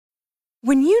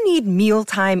When you need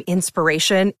mealtime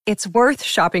inspiration, it's worth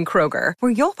shopping Kroger,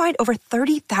 where you'll find over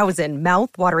 30,000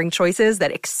 mouth-watering choices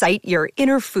that excite your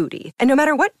inner foodie. And no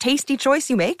matter what tasty choice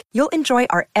you make, you'll enjoy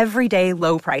our everyday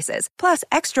low prices, plus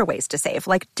extra ways to save,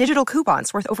 like digital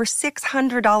coupons worth over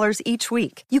 $600 each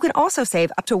week. You can also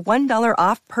save up to $1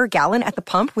 off per gallon at the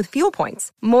pump with fuel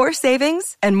points. More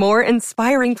savings and more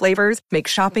inspiring flavors make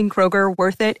shopping Kroger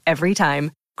worth it every time.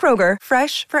 Kroger,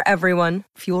 fresh for everyone.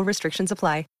 Fuel restrictions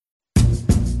apply.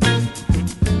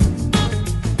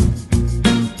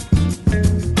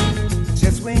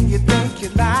 When you think your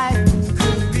life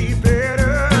could be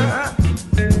better,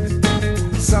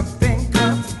 something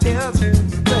comes and tells you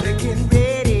you better get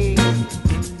ready.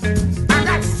 I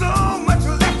got so much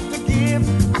left to give,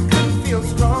 I couldn't feel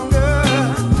stronger.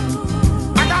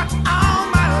 I got all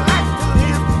my life to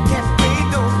live, can't wait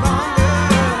no longer.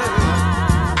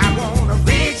 I wanna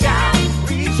reach out,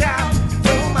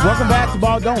 Welcome back to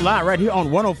Ball Don't Lie, right here on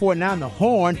 104.9 The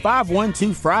Horn,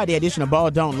 512 Friday edition of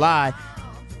Ball Don't Lie.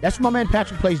 That's where my man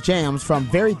Patrick plays jams from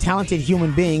very talented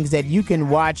human beings that you can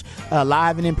watch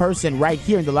live and in person right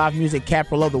here in the live music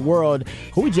capital of the world.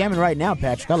 Who we jamming right now,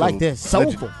 Patrick? I like this.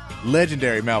 Soulful.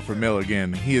 Legendary Malford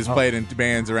Milligan. He has played in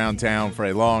bands around town for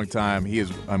a long time. He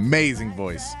has amazing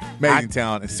voice, amazing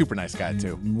talent, and super nice guy,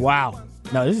 too. Wow.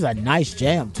 No, this is a nice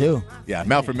jam, too. Yeah,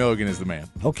 Malford Milligan is the man.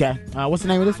 Okay. What's the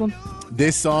name of this one?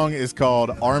 This song is called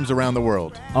Arms Around the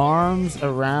World. Arms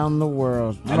Around the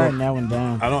World. I'm writing that one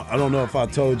down. I don't know if I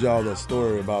told y'all the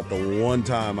story about the one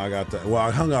time I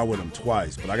hung out with him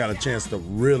twice, but I got a chance to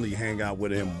really hang out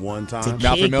with him one time.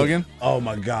 Malford Milligan? Oh,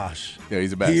 my gosh. Yeah, he's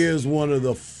the best. He is one of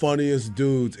the funniest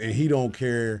dudes, and he don't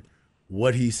care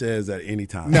what he says at any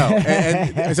time. No.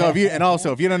 and so if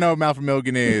you don't know what Malford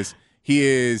Milligan is, he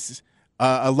is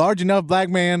a large enough black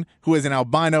man who is an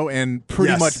albino and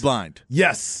pretty much blind.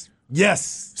 Yes.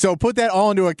 So put that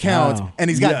all into account, and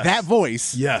he's got that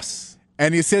voice. Yes.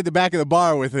 And you sit at the back of the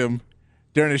bar with him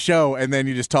during the show, and then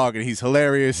you just talk, and he's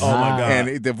hilarious. Oh, my God.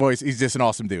 And the voice, he's just an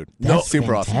awesome dude. That's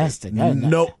super fantastic. awesome.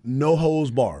 No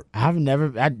holds barred. I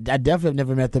definitely have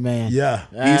never met the man. Yeah.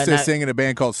 He used to sing in a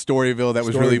band called Storyville that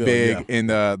was really big in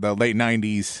the late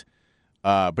 90s.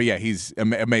 But yeah, he's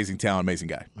amazing talent, amazing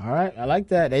guy. All right, I like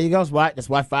that. There you go. That's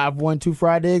why 512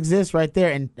 Friday exists right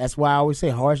there, and that's why I always say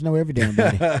Harge know every damn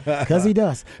body, because he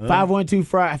does. 512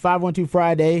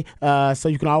 Friday. So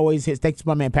you can always hit. Thanks to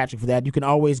my man Patrick for that. You can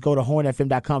always go to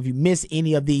hornfm.com if you miss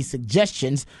any of these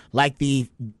suggestions, like the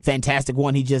fantastic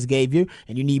one he just gave you,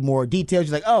 and you need more details.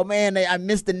 You're like, oh man, I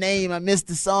missed the name, I missed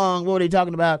the song. What are they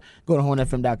talking about? Go to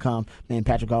hornfm.com. Man,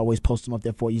 Patrick always posts them up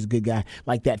there for you. He's a good guy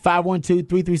like that.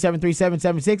 512-337-3776.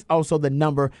 Also the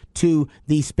number to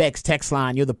the Specs text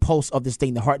line. You're the pulse of this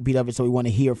thing, the heartbeat of it, so we want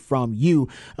to hear from you,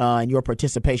 and your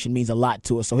participation means a lot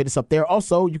to us. So hit us up there.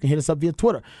 Also, you can hit us up via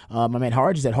Twitter. My man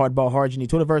Harge is at Hardball Harge in the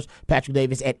Twitterverse. Patrick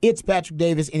Davis at It's Patrick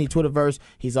Davis in the Twitterverse.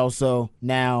 He's also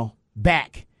now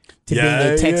back to being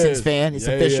a Texans fan. It's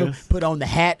official. Put on the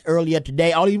hat earlier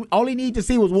today. All he needed to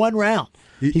see was one round.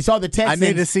 He saw the Texans. I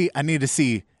need to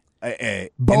see a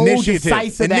bold, initiative.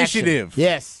 decisive action.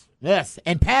 Yes,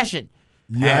 and passion.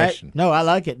 Yeah. Right. No, I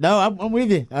like it. No, I'm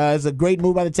with you. It's a great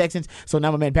move by the Texans. So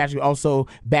now my man Patrick also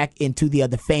back into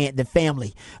the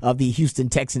family of the Houston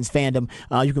Texans fandom.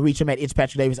 You can reach him at It's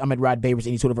Patrick Davis. I'm at Rod Babers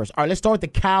in the Twitterverse. All right, let's start with the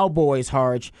Cowboys,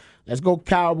 Harge. Let's go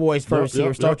Cowboys first here.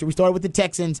 We started with the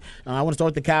Texans. I want to start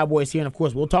with the Cowboys here, and of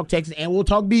course we'll talk Texans and we'll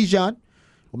talk Bijan.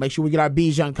 We'll make sure we get our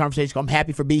Bijan conversation. I'm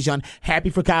happy for Bijan.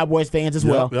 Happy for Cowboys fans as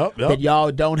well. That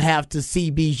y'all don't have to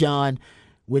see Bijan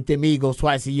with them Eagles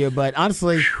twice a year. But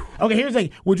honestly, okay, here's the thing.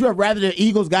 Would you have rather the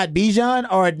Eagles got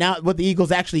Bijan or now what the Eagles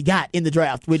actually got in the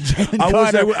draft with Jalen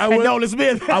Carter and Nolan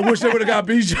Smith? I wish they would have got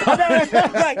Bijan.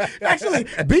 Actually,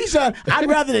 Bijan, I'd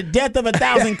rather the death of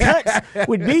 1,000 cuts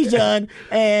with Bijan.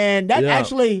 And that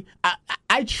actually,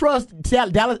 I trust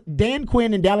Dan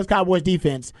Quinn and Dallas Cowboys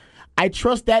defense. I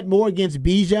trust that more against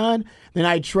Bijan than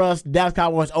I trust Dallas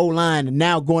Cowboys O-line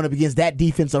now going up against that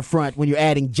defensive front when you're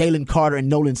adding Jalen Carter and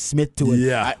Nolan Smith to it.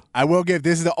 Yeah. I will give,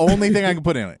 this is the only thing I can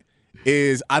put in it,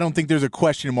 is I don't think there's a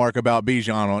question mark about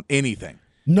Bijan on anything.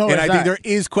 No, and I think not. there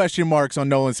is question marks on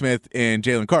Nolan Smith and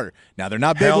Jalen Carter. Now, they're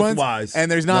not big ones, and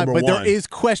there's not, but there is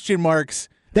question marks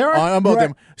on both of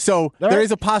them. So there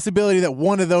is a possibility that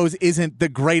one of those isn't the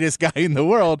greatest guy in the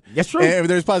world. That's true. And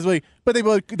there's a possibility, but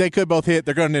they could both hit.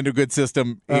 They're going into a good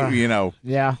system, you know.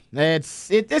 Yeah, it's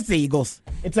the Eagles.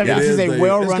 This is a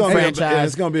well-run franchise.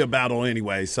 It's going to be a battle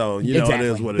anyway, so know it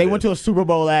is what it is. They went to a Super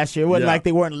Bowl last year. It wasn't like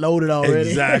they weren't loaded already.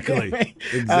 Exactly.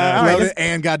 Loaded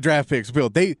and got draft picks. Bill,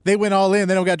 they went all in.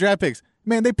 They don't got draft picks.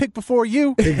 Man, they picked before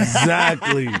you.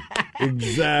 Exactly.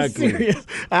 Exactly.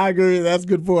 I agree. That's a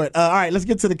good point. All right, let's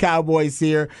get to the Cowboys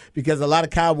here because a lot of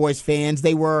Cowboys fans,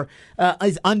 they were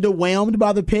is underwhelmed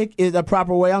by the pick is a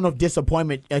proper way. I don't know if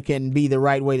disappointment can be the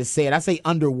right way to say it. I say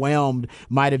underwhelmed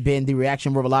might have been the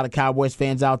reaction of a lot of Cowboys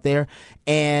fans out there.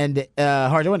 And,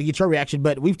 Harge, I want to get your reaction,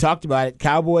 but we've talked about it.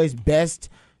 Cowboys' best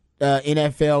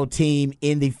NFL team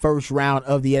in the first round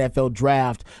of the NFL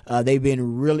draft. They've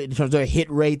been really, in terms of their hit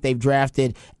rate, they've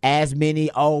drafted as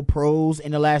many All-Pros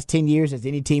in the last 10 years as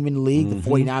any team in the league. The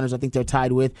 49ers, I think they're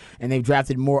tied with, and they've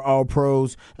drafted more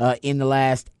All-Pros in the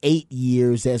last 8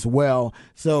 years as well.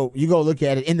 So you go look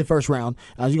at it in the first round.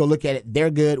 You go look at it,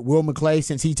 they're good. Will McClay,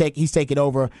 since he's taken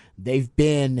over, they've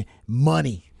been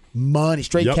money,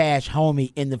 straight cash,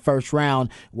 homie, in the first round,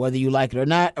 whether you like it or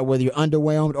not, or whether you're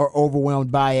underwhelmed or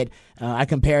overwhelmed by it. I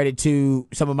compared it to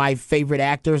some of my favorite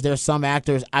actors. There's some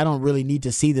actors I don't really need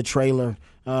to see the trailer,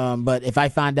 but if I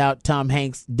find out Tom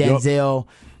Hanks, Denzel,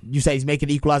 you say he's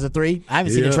making Equalizer 3, I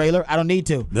haven't seen the trailer. I don't need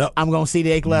to. I'm going to see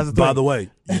the Equalizer 3. By the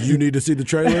way, you need to see the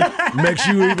trailer. It makes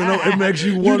you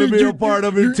want to be a part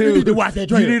of it, too. You need to watch that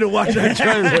trailer. You need to watch that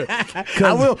trailer.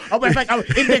 I will. In fact,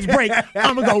 in next break,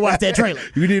 I'm going to go watch that trailer.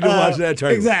 You need to watch that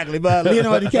trailer. Exactly. But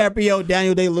Leonardo DiCaprio,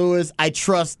 Daniel Day-Lewis, I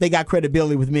trust they got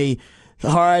credibility with me.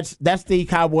 Hards, that's the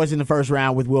Cowboys in the first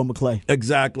round with Will McClay.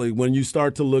 Exactly. When you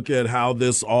start to look at how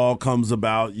this all comes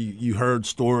about, you heard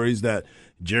stories that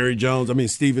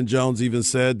Stephen Jones even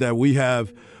said that we've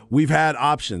had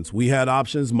options. We had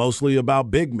options mostly about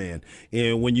big men.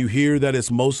 And when you hear that it's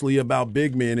mostly about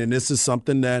big men, and this is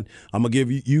something that I'm going to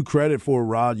give you credit for,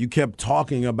 Rod, you kept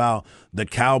talking about the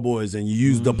Cowboys and you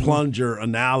used the plunger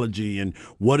analogy and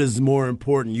what is more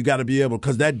important. You got to be able,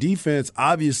 because that defense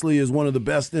obviously is one of the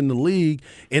best in the league,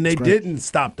 and they didn't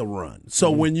stop the run. So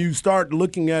when you start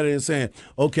looking at it and saying,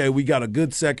 okay, we got a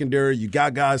good secondary, you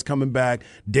got guys coming back.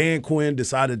 Dan Quinn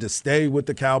decided to stay with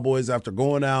the Cowboys after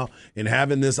going out and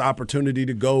having this opportunity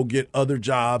to go get other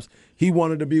jobs. He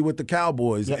wanted to be with the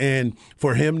Cowboys. And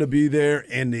for him to be there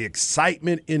and the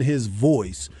excitement in his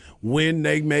voice when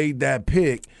they made that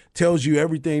pick tells you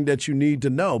everything that you need to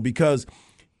know, because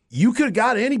you could have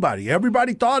got anybody.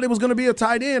 Everybody thought it was going to be a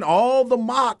tight end. All the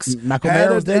mocks Michael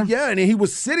Mayer was there. Yeah, and he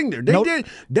was sitting there.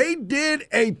 They did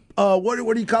a what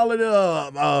do you call it?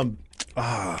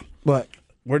 What?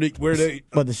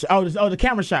 The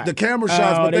camera shot. The camera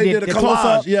shots, but they did a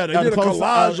collage. They did a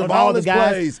collage of all his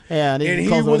plays. Yeah, and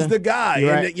he was the guy.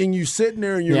 Right. And you're sitting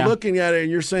there and you're looking at it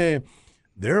and you're saying,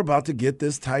 they're about to get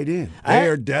this tight end. They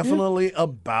are definitely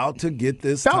about to get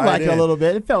this tight end. Felt like it a little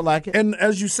bit. It felt like it. And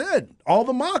as you said, all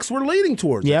the mocks were leading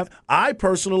towards it. I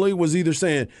personally was either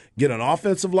saying get an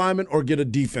offensive lineman or get a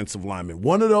defensive lineman.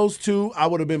 One of those two I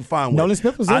would have been fine with. Nolan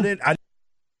Smith was in.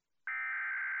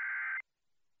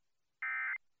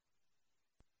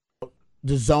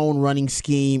 The zone running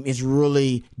scheme is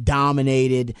really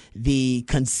dominated the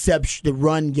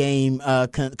run game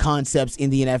concepts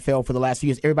in the NFL for the last few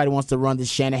years. Everybody wants to run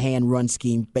this Shanahan run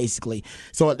scheme, basically.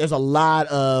 So there's a lot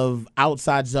of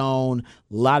outside zone,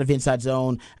 a lot of inside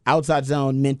zone. Outside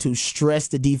zone meant to stress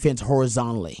the defense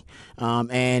horizontally,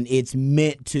 and it's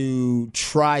meant to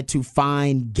try to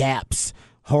find gaps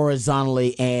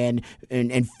horizontally and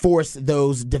force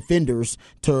those defenders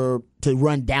to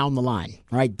run down the line,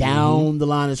 right? Down the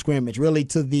line of scrimmage, really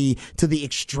to the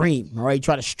extreme, all right?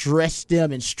 Try to stretch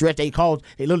them and stretch. They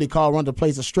literally call run the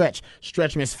plays a stretch.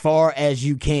 Stretch them as far as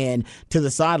you can to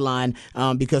the sideline,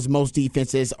 because most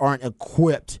defenses aren't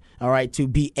equipped, all right, to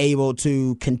be able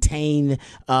to contain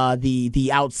the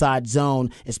outside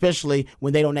zone, especially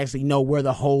when they don't actually know where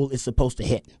the hole is supposed to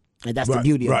hit. And that's the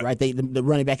beauty of it, right? The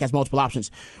running back has multiple options.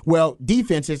 Well,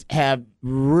 defenses have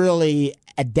really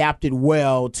adapted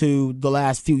well to the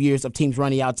last few years of teams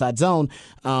running outside zone.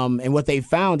 And what they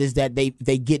found is that they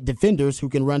get defenders who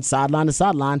can run sideline to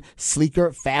sideline,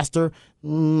 sleeker, faster,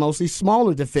 mostly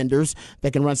smaller defenders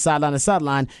that can run sideline to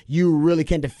sideline. You really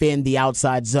can defend the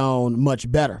outside zone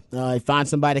much better. Find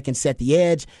somebody that can set the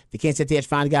edge. If they can't set the edge,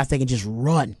 find guys that can just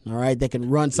run, all right? They can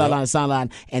run sideline to sideline,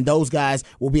 and those guys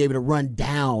will be able to run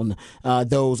down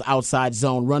those outside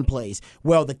zone run plays.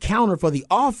 Well, the counter for the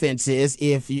offense is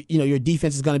if your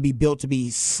defense is going to be built to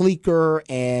be sleeker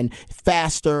and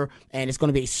faster, and it's going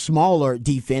to be a smaller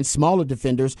defense, smaller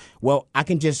defenders, well, I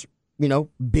can just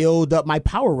build up my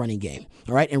power running game,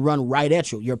 all right, and run right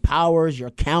at you. Your powers,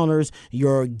 your counters,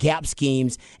 your gap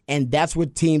schemes, and that's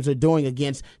what teams are doing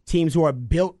against teams who are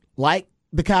built like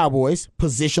the Cowboys,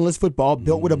 positionless football,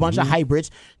 built with a bunch of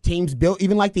hybrids. Teams built,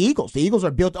 even like the Eagles. The Eagles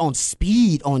are built on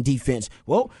speed on defense.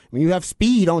 Well, when you have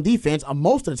speed on defense,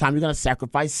 most of the time you're going to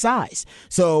sacrifice size.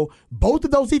 So both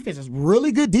of those defenses,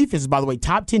 really good defenses, by the way,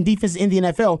 top 10 defenses in the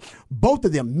NFL, both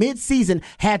of them mid-season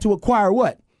had to acquire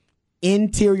what?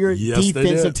 Interior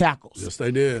defensive tackles. Yes,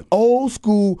 they did. Old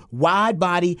school, wide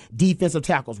body defensive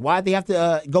tackles. Why did they have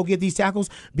to go get these tackles?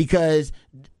 Because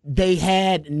they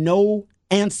had no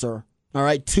answer, all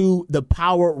right, to the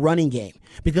power running game,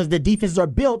 because the defenses are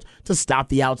built to stop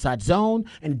the outside zone,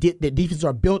 and the defenses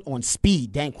are built on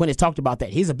speed. Dan Quinn has talked about that.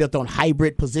 He's built on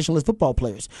hybrid positionless football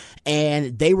players,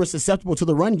 and they were susceptible to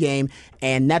the run game,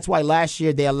 and that's why last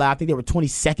year they allowed, I think they were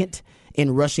 22nd in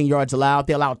rushing yards allowed.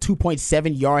 They allowed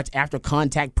 2.7 yards after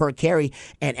contact per carry.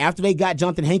 And after they got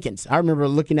Jonathan Hankins, I remember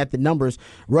looking at the numbers,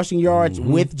 rushing yards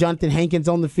with Jonathan Hankins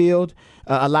on the field,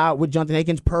 allowed with Jonathan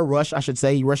Hankins per rush, I should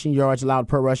say, rushing yards allowed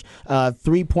per rush,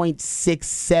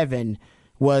 3.67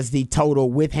 was the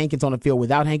total with Hankins on the field.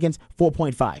 Without Hankins,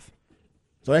 4.5.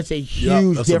 So that's a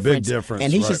huge that's difference. A big difference.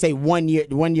 And he should say 1 year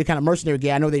kind of mercenary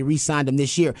guy. I know they re-signed him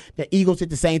this year. The Eagles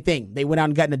did the same thing. They went out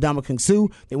and got Ndamukong Suh.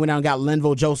 They went out and got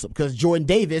Linval Joseph, because Jordan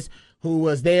Davis, who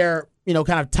was their, kind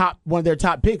of one of their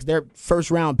top picks, their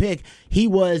first round pick, he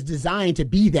was designed to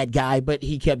be that guy, but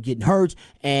he kept getting hurt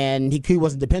and he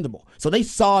wasn't dependable. So they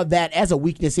saw that as a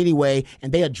weakness anyway,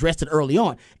 and they addressed it early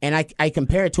on. And I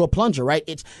compare it to a plunger, right?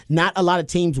 It's not a lot of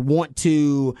teams want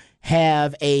to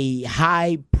have a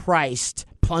high-priced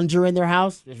plunger in their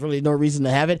house. There's really no reason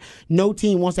to have it. No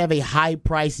team wants to have a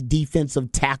high-priced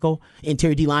defensive tackle,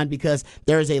 interior D-line, because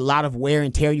there is a lot of wear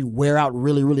and tear. You wear out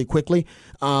really, really quickly.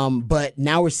 But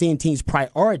now we're seeing teams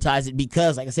prioritize it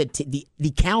because, like I said,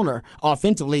 the counter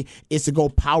offensively is to go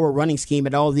power running scheme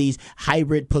at all these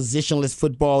hybrid positionless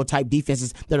football type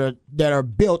defenses that are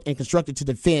built and constructed to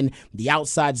defend the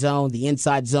outside zone, the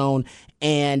inside zone.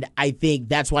 And I think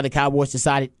that's why the Cowboys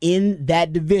decided in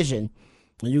that division,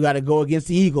 you got to go against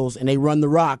the Eagles, and they run the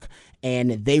rock,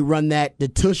 and they run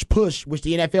the tush push, which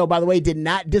the NFL, by the way, did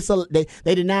not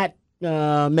they did not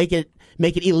make it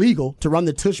illegal to run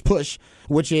the tush push,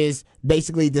 which is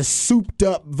basically the souped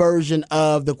up version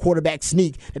of the quarterback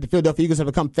sneak that the Philadelphia Eagles have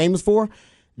become famous for.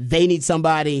 They need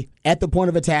somebody at the point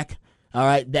of attack, all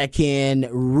right, that can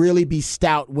really be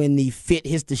stout when the fit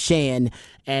hits the shan,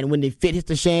 and when the fit hits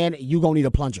the shan, you're going to need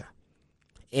a plunger.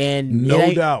 And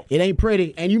no doubt. It ain't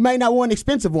pretty. And you may not want an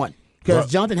expensive one, because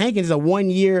Jonathan Hankins is a 1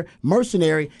 year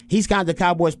mercenary. He's kind of the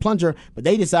Cowboys plunger, but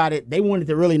they decided they wanted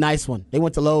the really nice one. They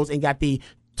went to Lowe's and got the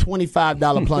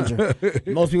 $25 plunger.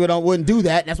 Most people wouldn't do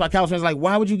that. That's why Cowboys fans are like,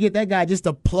 why would you get that guy just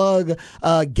to plug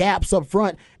gaps up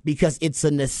front? Because it's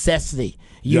a necessity.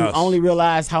 You only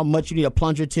realize how much you need a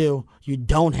plunger till you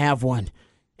don't have one.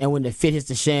 And when the fit hits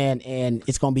the shan, and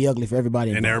it's going to be ugly for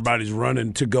everybody. And everybody's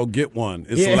running to go get one.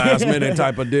 It's a last-minute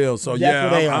type of deal. So,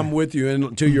 I'm with you.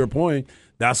 And to your point,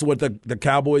 that's what the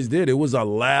Cowboys did. It was a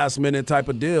last-minute type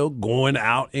of deal, going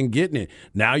out and getting it.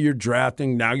 Now you're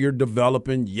drafting. Now you're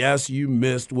developing. Yes, you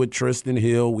missed with Tristan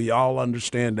Hill. We all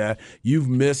understand that. You've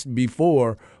missed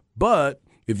before. But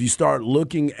if you start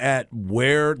looking at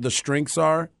where the strengths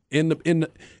are, in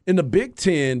the Big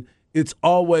Ten, it's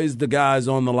always the guys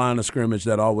on the line of scrimmage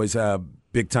that always have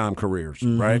big-time careers,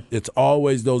 right? It's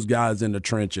always those guys in the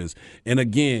trenches. And,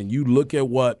 again, you look at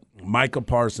what Micah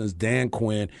Parsons, Dan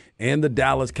Quinn, and the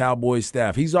Dallas Cowboys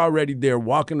staff, he's already there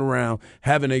walking around,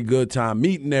 having a good time,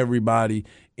 meeting everybody,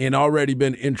 and already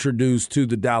been introduced to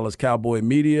the Dallas Cowboy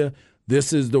media.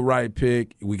 This is the right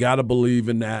pick. We got to believe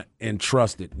in that and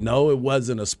trust it. No, it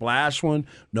wasn't a splash one.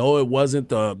 No, it wasn't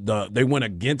they went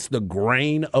against the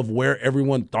grain of where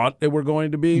everyone thought they were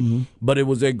going to be. But it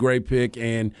was a great pick,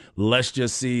 and let's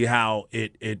just see how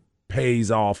it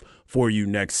pays off for you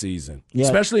next season,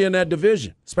 especially in that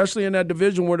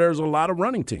division, where there's a lot of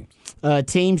running teams.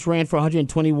 Teams ran for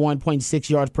 121.6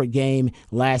 yards per game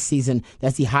last season.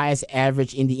 That's the highest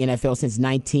average in the NFL since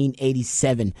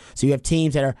 1987. So you have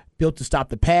teams that are built to stop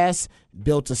the pass,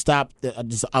 built to stop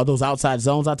those outside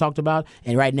zones I talked about,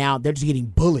 and right now they're just getting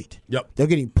bullied. Yep. They're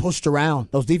getting pushed around.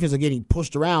 Those defenses are getting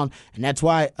pushed around, and that's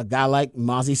why a guy like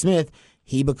Mazi Smith,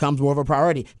 he becomes more of a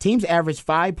priority. Teams averaged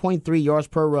 5.3 yards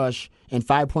per rush and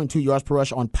 5.2 yards per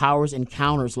rush on powers and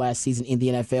counters last season in the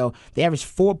NFL. They averaged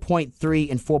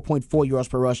 4.3 and 4.4 yards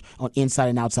per rush on inside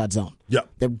and outside zone. Yep.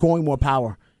 They're going more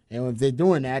power. And if they're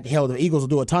doing that, hell, the Eagles will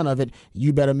do a ton of it.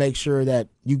 You better make sure that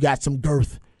you got some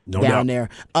girth down there.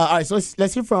 All right, so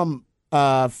let's hear from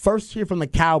first hear from the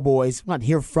Cowboys. Not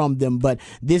hear from them, but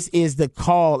this is the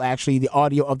call, actually, the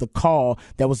audio of the call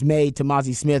that was made to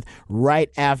Mazi Smith right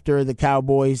after the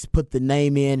Cowboys put the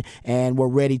name in and were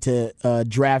ready to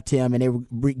draft him, and they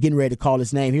were getting ready to call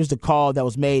his name. Here's the call that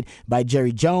was made by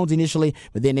Jerry Jones initially,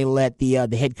 but then they let the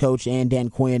head coach and Dan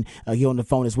Quinn get on the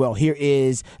phone as well. Here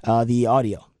is the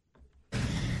audio.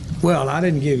 Well, I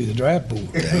didn't give you the draft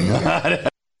board.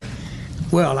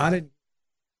 Well, I didn't.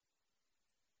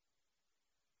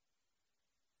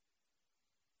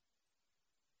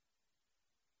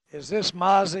 Is this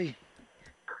Mazi?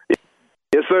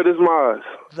 Yes, sir, this is Maz.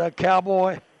 The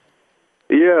Cowboy?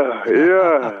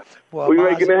 Yeah. Well, we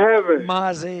Mazi, making it happen.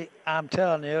 Mazi, I'm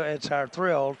telling you, it's our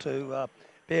thrill to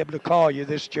be able to call you.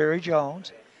 This is Jerry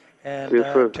Jones. And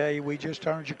yes, I'll tell you, we just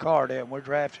turned your card in. We're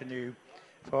drafting you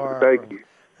for Thank you.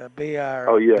 Be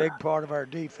our big part of our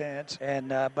defense. And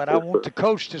but I want the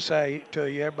coach to say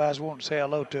to you, everybody's wanting to say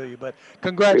hello to you, but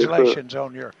congratulations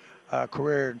on your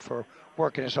career and for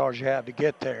working as hard as you have to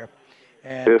get there.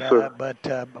 And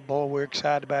boy, we're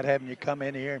excited about having you come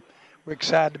in here. We're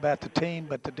excited about the team,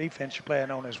 but the defense you're playing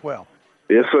on as well.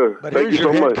 Yes, sir. But Thank here's you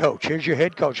your so head much. coach. Here's your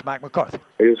head coach, Mike McCarthy.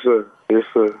 Yes, sir. Yes,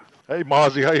 sir. Hey,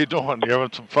 Mazi, how you doing? You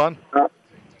having some fun?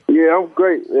 Yeah, I'm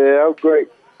great.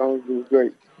 I'm doing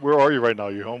great. Where are you right now?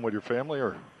 You home with your family,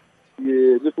 or?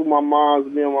 Yeah, just with my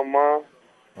mom, me and my mom.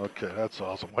 Okay, that's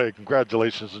awesome. Hey,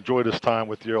 congratulations. Enjoy this time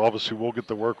with you. Obviously, we'll get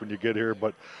to work when you get here,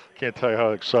 but can't tell you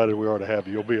how excited we are to have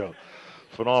you. You'll be a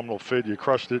phenomenal fit. You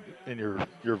crushed it in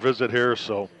your visit here,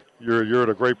 so you're at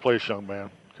a great place, young man.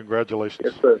 Congratulations.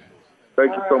 Yes, sir.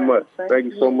 Thank you so much. Thank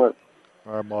you so much.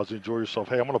 All right, Mazi, enjoy yourself.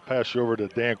 Hey, I'm going to pass you over to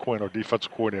Dan Quinn, our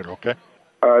defensive coordinator, okay?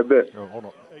 All right, bet. Hold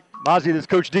on. Hey. Mazi, this is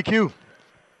Coach DQ.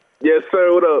 Yes,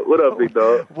 sir. What up? What up, big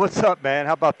dog? What's up, man?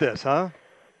 How about this, huh?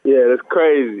 Yeah, that's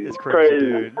crazy. It's crazy,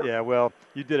 dude. Yeah, well,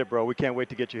 you did it, bro. We can't wait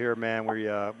to get you here, man. We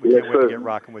can't wait to get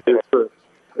rocking with you. Yes, sir.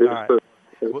 Yes, all right. sir.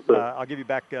 Yes, well, sir. I'll give you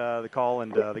back the call,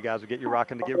 and the guys will get you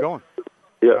rocking to get going.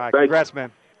 Yeah, all right, congrats,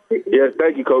 man. Yes,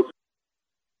 thank you, Coach.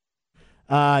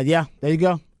 Yeah, there you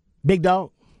go. Big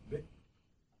dog.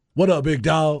 What up, big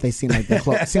dog? They seem like they're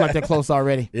close. Seem like they're close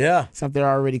already. Yeah. Seem like they're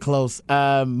already close.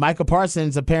 Micah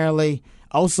Parsons apparently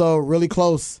also really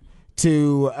close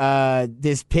to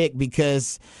this pick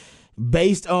because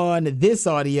based on this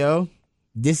audio,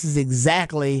 this is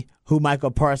exactly who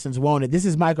Micah Parsons wanted. This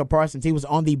is Micah Parsons. He was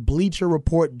on the Bleacher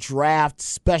Report draft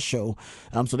special.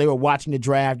 So they were watching the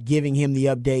draft, giving him the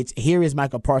updates. Here is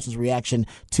Micah Parsons' reaction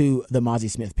to the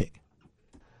Mazi Smith pick.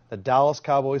 The Dallas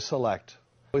Cowboys select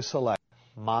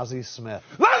Mazi Smith.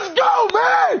 Let's go,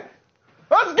 man!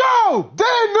 Let's go!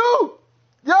 Dan New!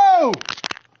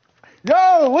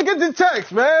 Yo, look at the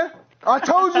text, man. I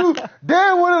told you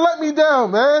Dan wouldn't let me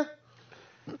down, man.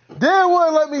 Dan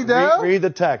wouldn't let me down. Read the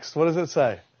text. What does it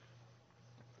say?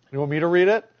 You want me to read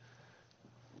it?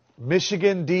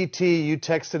 Michigan DT, you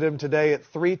texted him today at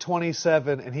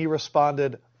 3:27, and he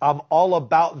responded, "I'm all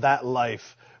about that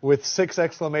life," with 6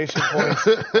 exclamation points.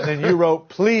 And then you wrote,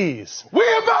 "Please." We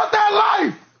about that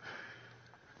life!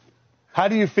 How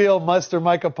do you feel, Mr.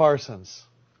 Micah Parsons?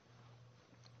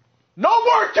 No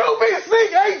more QB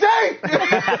sneak, AJ!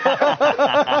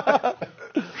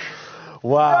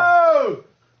 Wow.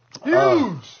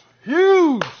 Yo,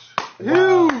 huge.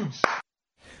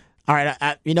 All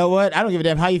right, you know what? I don't give a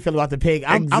damn how you feel about the pick.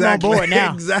 I'm on board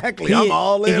now. Exactly. I'm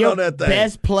all in on that thing.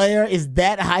 Best player is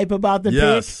that hype about the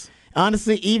pick.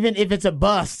 Honestly, even if it's a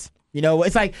bust, you know,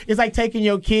 it's like taking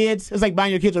your kids. It's like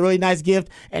buying your kids a really nice gift,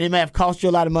 and it may have cost you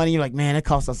a lot of money. You're like, man, it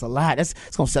cost us a lot. It's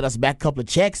gonna set us back a couple of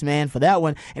checks, man, for that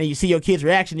one. And then you see your kid's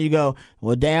reaction, and you go,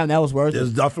 well, damn, that was worth it.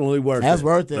 It's definitely worth it. That's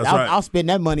worth it. That's right. I'll spend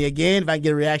that money again if I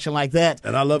get a reaction like that.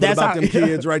 And I love it about them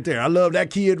kids right there. I love that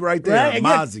kid right there, right?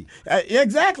 Mazi.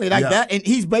 Exactly, like that. And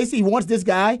he wants this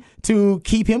guy to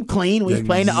keep him clean when he's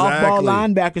playing the off-ball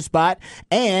linebacker spot.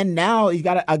 And now he's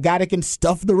got a guy that can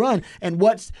stuff the run. And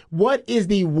what is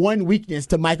the one weakness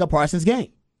to Micah Parsons'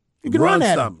 game? You can run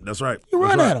at him. That's right. You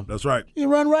run at him. That's right. You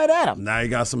run right at him. Now you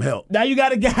got some help. Now you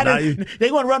got a guy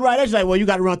they want to run right at you. Like, well, you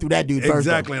got to run through that dude first.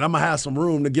 Exactly. And I'm going to have some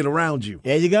room to get around you.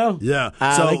 There you go. Yeah.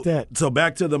 I like that. So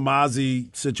back to the Mazi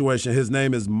situation. His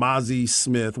name is Mazi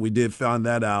Smith. We did find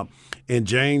that out. And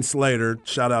Jane Slater,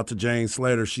 shout out to Jane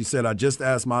Slater, she said, I just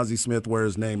asked Mazi Smith where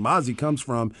his name Mazi comes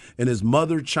from, and his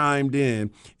mother chimed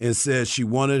in and said she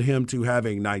wanted him to have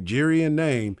a Nigerian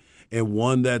name and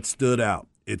one that stood out.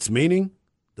 Its meaning,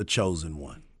 the chosen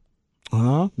one.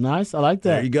 Nice. I like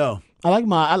that. There you go. I like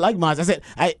Maz. I said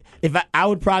If I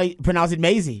would probably pronounce it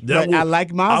Maisie, but I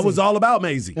like Mozzie. I was all about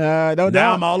Maisie. No doubt.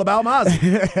 Now I'm all about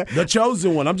Mozzie. The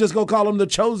chosen one. I'm just going to call him the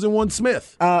chosen one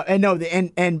Smith. And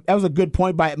that was a good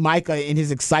point by Micah in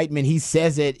his excitement. He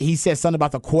says something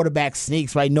about the quarterback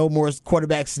sneaks, right? No more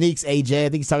quarterback sneaks, AJ. I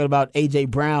think he's talking about A.J.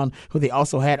 Brown, who they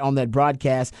also had on that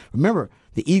broadcast. Remember,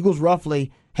 the Eagles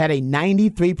roughly had a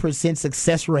 93%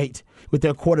 success rate with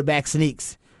their quarterback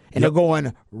sneaks. And they're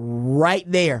going right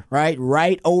there,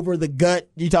 right over the gut.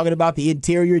 You're talking about the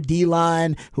interior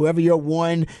D-line, whoever your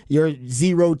 1, your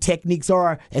 0 techniques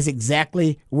are. That's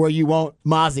exactly where you want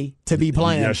Mozzie to be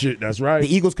playing. Yeah, that's right.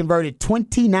 The Eagles converted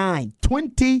 29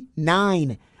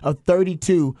 of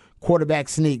 32 quarterback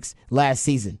sneaks last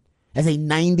season. That's a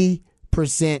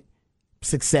 90%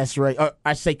 success rate, or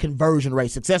I say conversion rate.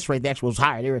 Success rate, the actual was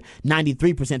higher. They were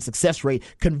 93% success rate.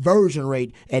 Conversion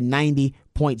rate at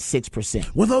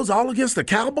 90.6%. Were those all against the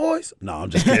Cowboys? No, I'm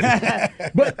just kidding.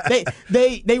 But they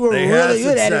were really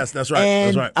good at it. That's right. And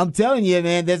that's right. I'm telling you,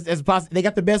 man, they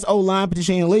got the best O-line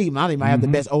potentially in the league. Now they might have the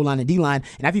best O-line and D-line.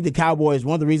 And I think the Cowboys,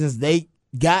 one of the reasons they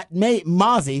got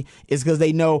Mozzie is because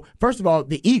they know, first of all,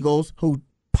 the Eagles, who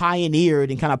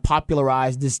pioneered and kind of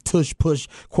popularized this tush-push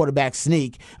quarterback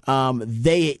sneak.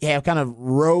 They have kind of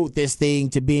rode this thing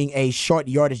to being a short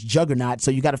yardage juggernaut,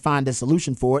 so you got to find a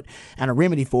solution for it and a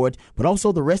remedy for it. But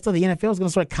also the rest of the NFL is going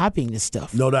to start copying this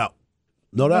stuff. No doubt.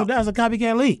 No doubt. It's a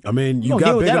copycat league. I mean, you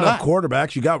got big enough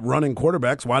quarterbacks. You got running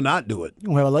quarterbacks. Why not do it?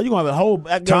 Well, you're going to have a whole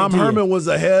 – Tom Herman was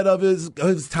ahead of his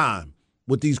time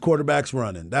with these quarterbacks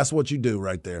running. That's what you do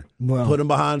right there. Well, put them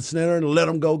behind center and let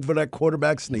them go for that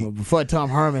quarterback sneak. Well, before Tom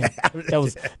Herman, that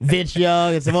was Vince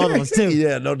Young and some other ones too.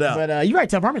 Yeah, no doubt. But you're right.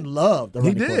 Tom Herman loved the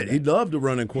running quarterback. He loved the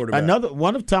running quarterback.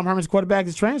 One of Tom Herman's quarterbacks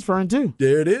is transferring too.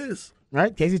 There it is.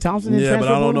 Right, Casey Thompson. Yeah, but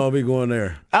I don't know if he's going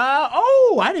there.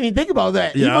 I didn't even think about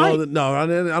that. Yeah, I don't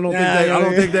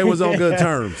think they was on good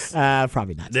terms.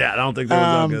 Probably not. Yeah, I don't think they was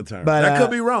on good terms. But that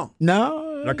could be wrong.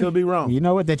 No, that could be wrong. You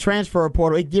know what? The transfer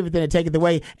portal, it give it then, take it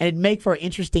away, and it make for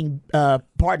interesting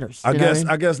partners.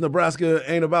 I guess Nebraska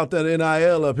ain't about that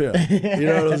NIL up here. You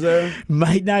know what I'm saying?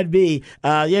 Might not be.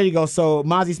 There you go. So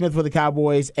Mozzie Smith for the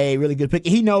Cowboys, a really good pick.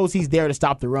 He knows he's there to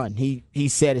stop the run. He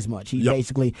said as much. He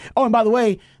basically. Oh, and by the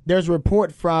way, there's a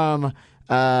report from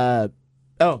Yeomans.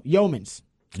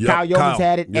 Kyle Yeomans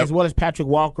had it, as well as Patrick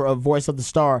Walker of Voice of the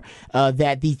Star,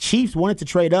 that the Chiefs wanted to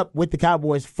trade up with the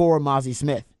Cowboys for Mozzie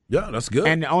Smith. Yeah, that's good.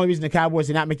 And the only reason the Cowboys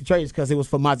did not make the trade is because it was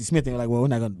for Mozzie Smith. They were like, well,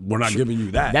 we're not giving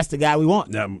you that. That's the guy we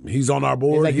want. Yeah, he's on our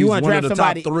board. Like, he's one of the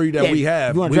top 3 that we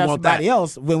have. If you want to draft somebody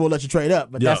else, then we'll let you trade up.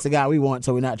 But that's the guy we want,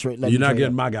 so we're not letting you trade. You're not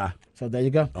getting my guy. So there you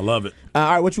go. I love it. All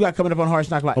right, what you got coming up on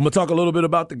Hard Knock Live? I'm going to talk a little bit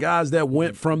about the guys that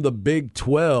went from the Big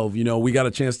 12. You know, we got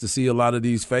a chance to see a lot of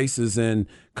these faces and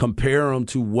compare them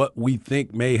to what we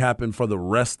think may happen for the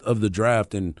rest of the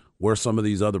draft and where some of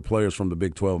these other players from the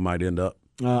Big 12 might end up.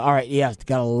 All right,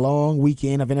 got a long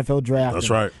weekend of NFL draft. That's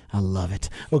right. I love it.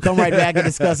 We'll come right back and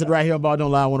discuss it right here on Ball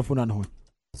Don't Lie, 104.9 The Horn.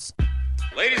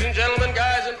 Ladies and gentlemen,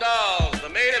 guys and dolls, the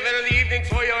main event of the evening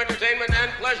for your entertainment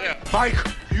and pleasure. Mike,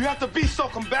 you have to be so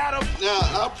combative. Now,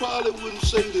 I probably wouldn't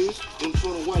say this in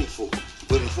front of white folk,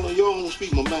 but in front of y'all, I'm gonna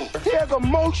speak my mind. He has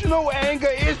emotional anger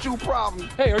issue problem.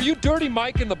 Hey, are you Dirty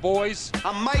Mike and the boys?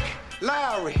 I'm Mike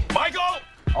Lowry. Michael!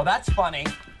 Oh, that's funny.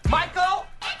 Michael!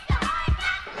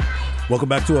 Welcome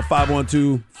back to a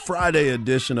 512 Friday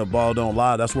edition of Ball Don't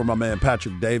Lie. That's where my man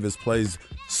Patrick Davis plays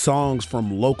songs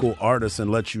from local artists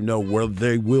and lets you know where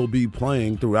they will be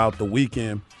playing throughout the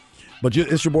weekend. But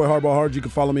it's your boy Hardball Harge. You can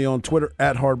follow me on Twitter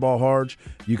at Hardball Harge.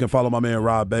 You can follow my man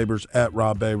Rob Babers at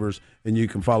Rob Babers. And you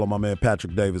can follow my man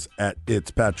Patrick Davis at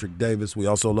It's Patrick Davis. We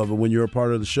also love it when you're a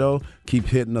part of the show. Keep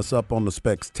hitting us up on the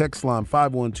Specs text line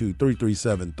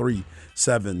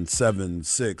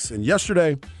 512-337-3776. And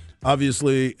yesterday,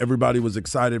 obviously, everybody was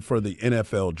excited for the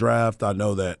NFL draft. I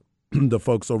know that the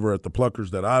folks over at the Pluckers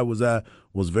that I was at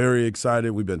was very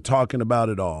excited. We've been talking about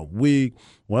it all week.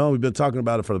 Well, we've been talking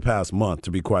about it for the past month,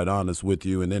 to be quite honest with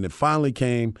you. And then it finally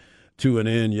came to an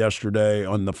end yesterday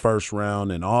on the first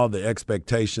round and all the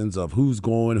expectations of who's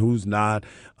going, who's not.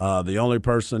 The only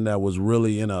person that was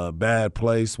really in a bad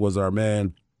place was our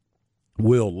man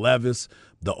Will Levis,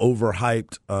 the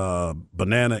overhyped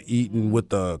banana eaten with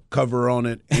the cover on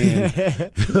it. And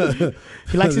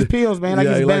he likes his peels, man. Like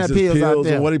his banana peels out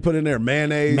there. And what he put in there,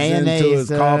 mayonnaise into his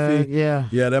coffee.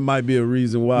 Yeah, that might be a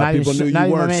reason why people knew you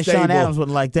weren't stable. Sean Adams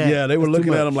wouldn't like that. Yeah, they were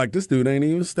looking at him like, this dude ain't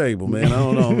even stable, man. I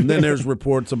don't know. And then there's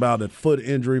reports about a foot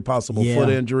injury, possible foot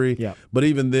injury. Yeah. But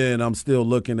even then, I'm still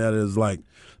looking at it as like,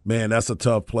 man, that's a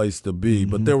tough place to be. Mm-hmm.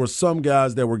 But there were some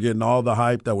guys that were getting all the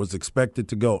hype that was expected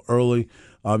to go early.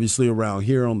 Obviously, around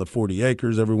here on the 40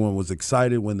 acres, everyone was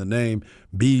excited when the name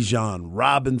Bijan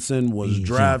Robinson was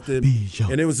drafted.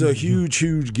 And it was a huge,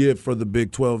 huge gift for the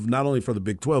Big 12, not only for the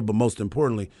Big 12, but most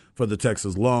importantly for the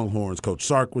Texas Longhorns. Coach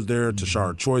Sark was there.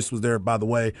 Tashard Choice was there. By the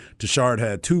way, Tashard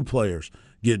had 2 players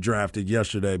get drafted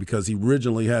yesterday because he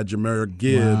originally had Jahmyr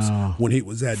Gibbs when he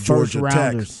was at Georgia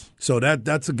Tech. So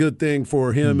that's a good thing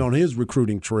for him on his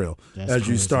recruiting trail as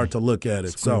you start to look at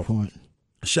it. So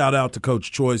shout out to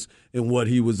Coach Choice and what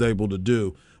he was able to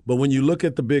do. But when you look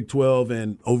at the Big 12,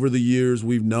 and over the years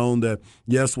we've known that,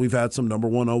 yes, we've had some number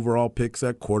 1 overall picks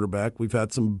at quarterback. We've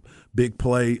had some big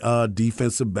play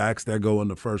defensive backs that go in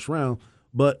the first round.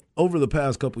 But over the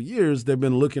past couple of years, they've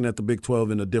been looking at the Big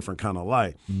 12 in a different kind of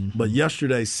light. But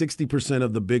yesterday, 60%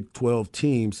 of the Big 12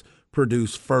 teams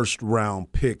produced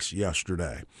first-round picks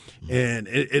yesterday. And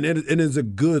it is a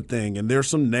good thing. And there's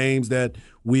some names that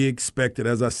we expected.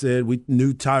 As I said, we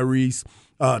knew Tyree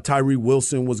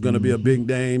Wilson was going to be a big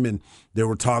name, and there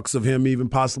were talks of him even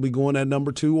possibly going at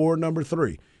number 2 or number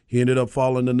 3. He ended up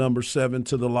falling to number 7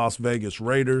 to the Las Vegas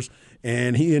Raiders,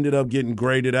 and he ended up getting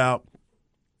graded out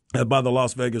by the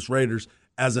Las Vegas Raiders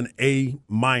as an A-.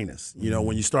 You know,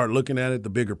 when you start looking at it, the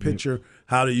bigger picture,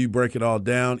 how do you break it all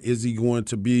down? Is he going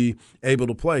to be able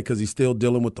to play? Because he's still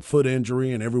dealing with the foot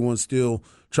injury, and everyone's still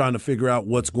trying to figure out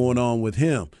what's going on with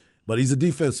him. But he's a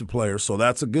defensive player, so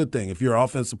that's a good thing. If you're an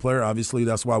offensive player, obviously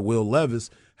that's why Will Levis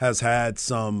has had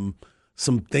some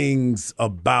things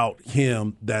about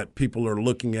him that people are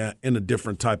looking at in a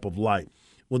different type of light.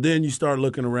 Well, then you start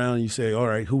looking around and you say, all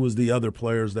right, who was the other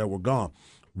players that were gone?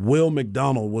 Will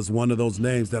McDonald was one of those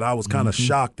names that I was kind of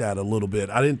shocked at a little bit.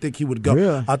 I didn't think he would go.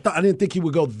 Really? I didn't think he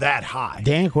would go that high.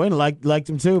 Dan Quinn liked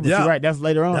him too, but you're right. That's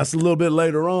later on. That's a little bit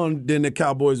later on. Then the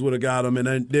Cowboys would have got him,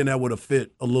 and then that would have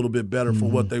fit a little bit better for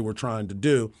what they were trying to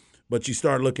do. But you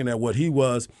start looking at what he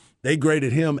was. They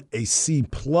graded him a C+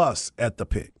 at the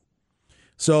pick.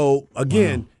 So,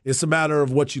 again, it's a matter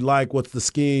of what you like, what's the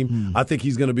scheme. I think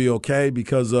he's going to be okay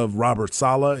because of Robert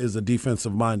Saleh is a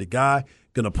defensive-minded guy.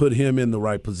 Going to put him in the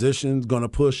right positions, going to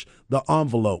push the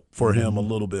envelope for him a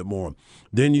little bit more.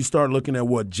 Then you start looking at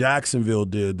what Jacksonville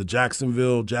did. The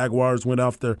Jacksonville Jaguars went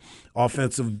after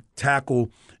offensive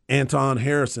tackle Anton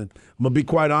Harrison. I'm going to be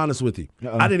quite honest with you.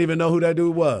 I didn't even know who that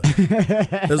dude was.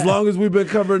 As long as we've been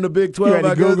covering the Big 12, I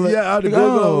had to Google it.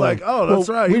 I'm like, that's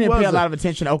right. We didn't pay a lot of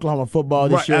attention to Oklahoma football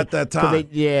this year. At that time.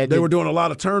 They were doing a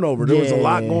lot of turnover. There was a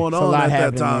lot going on at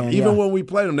that time. Man, even when we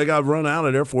played them, they got run out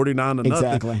of there 49-0.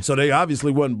 Exactly. So they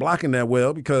obviously wasn't blocking that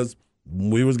well because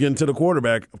we was getting to the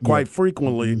quarterback quite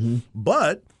frequently.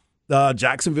 But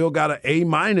Jacksonville got an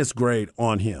A- grade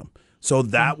on him. So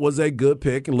that was a good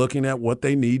pick and looking at what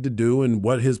they need to do and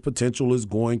what his potential is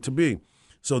going to be.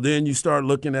 So then you start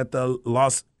looking at the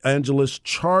Los Angeles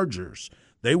Chargers.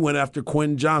 They went after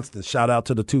Quentin Johnston. Shout out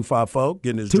to the 254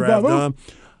 getting his draft done.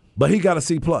 But he got a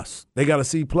C+. They got a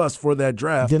C+ for that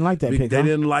draft. Didn't like that pick. They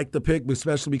didn't like the pick,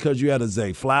 especially because you had a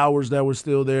Zay Flowers that was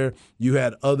still there. You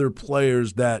had other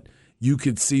players that you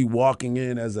could see walking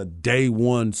in as a day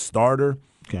one starter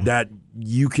that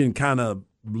you can kind of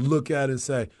look at and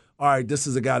say, all right, this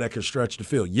is a guy that can stretch the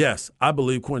field. Yes, I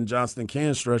believe Quentin Johnston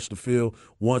can stretch the field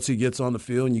once he gets on the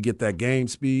field and you get that game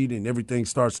speed and everything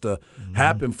starts to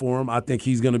happen for him. I think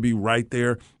he's going to be right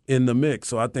there in the mix.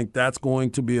 So I think that's going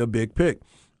to be a big pick.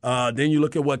 Then you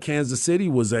look at what Kansas City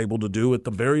was able to do at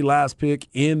the very last pick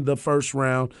in the first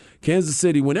round. Kansas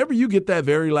City, whenever you get that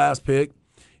very last pick,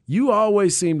 you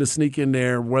always seem to sneak in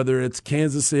there, whether it's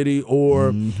Kansas City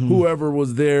or whoever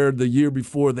was there the year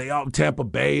before. Tampa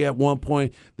Bay at one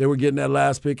point, they were getting that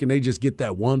last pick, and they just get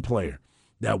that one player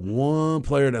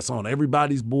that's on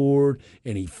everybody's board,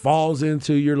 and he falls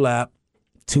into your lap.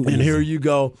 Here you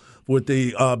go with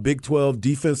the Big 12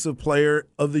 Defensive Player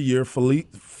of the Year,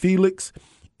 Felix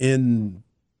Ndikwe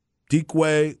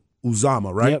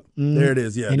Uzama, right? Yep. There it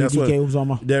is. Yeah, that's what.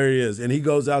 Uzama. There he is, and he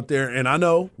goes out there. And I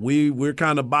know we're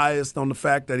kind of biased on the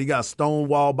fact that he got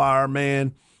stonewalled by our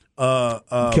man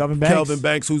Kelvin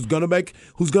Banks, who's gonna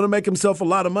make himself a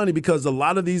lot of money because a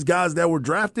lot of these guys that were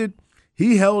drafted,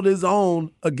 he held his own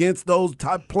against those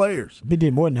type players. He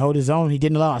did more than hold his own. He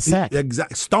didn't allow a sack.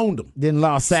 Exactly, stoned them. Didn't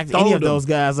allow a sack to any of those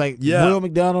guys like Will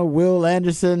McDonald, Will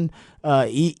Anderson.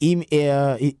 Uzoma,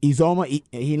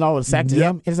 he allowed a sack to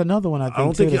him. There's another one, I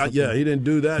think. He didn't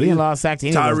do that. He didn't allow a sack to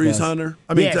any of those guys.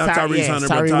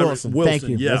 Tyree Wilson. Thank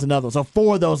you. Yeah. That's another one. So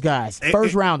 4 of those guys,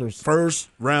 first rounders.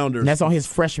 And that's on his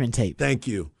freshman tape. Thank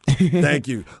you. Thank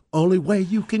you. Only way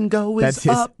you can go is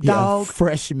up, dog.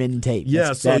 Freshman tape.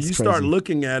 Yeah, so you start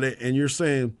looking at it and you're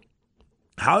saying,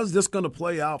 how is this going to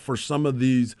play out for some of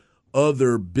these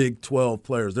other Big 12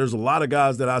 players. There's a lot of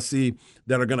guys that I see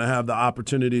that are going to have the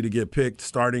opportunity to get picked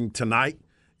starting tonight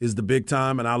is the big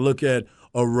time, and I look at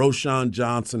Roschon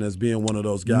Johnson as being one of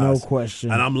those guys. No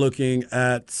question. And I'm looking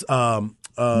at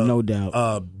no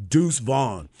doubt. Deuce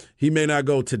Vaughn. He may not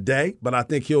go today, but I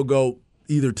think he'll go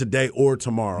either today or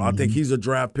tomorrow. I think he's a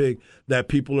draft pick that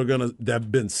people are that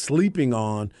have been sleeping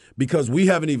on because we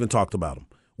haven't even talked about him.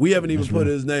 We haven't even put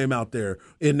his name out there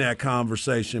in that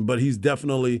conversation, but he's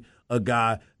definitely a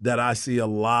guy that I see a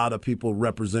lot of people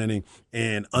representing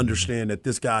and understand that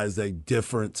this guy is a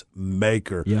difference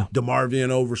maker. Yeah. DeMarvion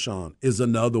Overshawn is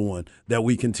another one that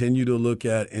we continue to look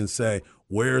at and say,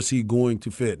 where is he going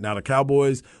to fit? Now, the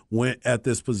Cowboys went at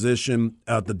this position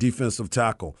at the defensive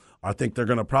tackle. I think they're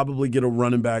going to probably get a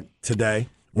running back today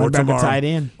or tomorrow. Or tight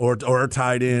end. Or a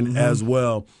tight end as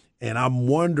well. And I'm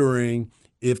wondering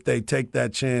if they take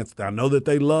that chance. I know that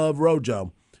they love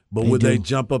Rojo, but would they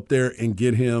jump up there and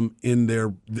get him in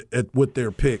there with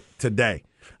their pick today?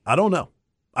 I don't know.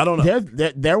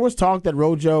 There was talk that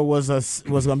Rojo was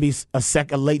going to be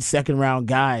a late second round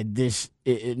guy.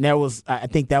 I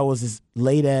think that was as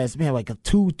late as like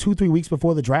 2-3 weeks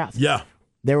before the draft. Yeah.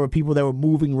 There were people that were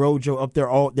moving Rojo up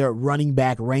their running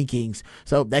back rankings.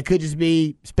 So that could just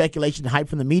be speculation and hype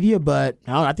from the media, but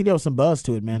I think there was some buzz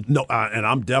to it, man. No, and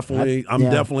I'm definitely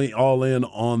all in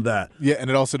on that. Yeah,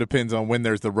 and it also depends on when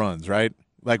there's the runs, right?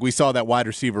 Like we saw that wide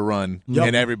receiver run,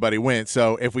 and everybody went.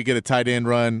 So if we get a tight end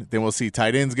run, then we'll see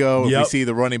tight ends go. If we see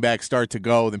the running backs start to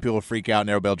go, then people freak out,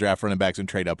 narrow bell draft running backs and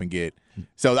trade up and get.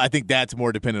 So I think that's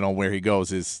more dependent on where he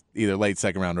goes, is either late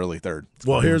second round, early third.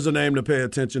 Well, here's a name to pay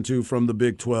attention to from the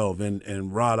Big 12.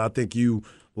 And Rod, I think you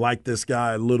like this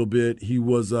guy a little bit. He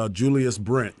was Julius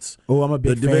Brents. Oh, I'm a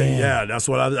big fan. Yeah, that's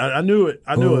what I knew it.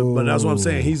 I knew it. But that's what I'm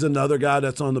saying. He's another guy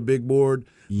that's on the big board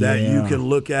that you can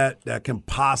look at that can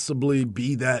possibly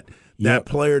be that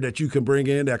player that you can bring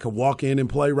in that can walk in and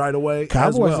play right away.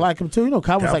 Cowboys like him too.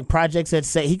 Cowboys like projects that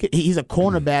say he's a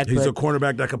cornerback. He's a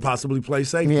cornerback that could possibly play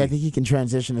safety. Yeah, I think he can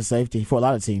transition to safety for a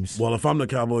lot of teams. Well, if I'm the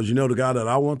Cowboys, the guy that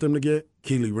I want them to get,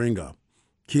 Kelee Ringo.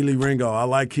 Kelee Ringo. I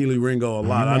like Kelee Ringo a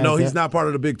lot. I know he's not part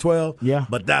of the Big 12,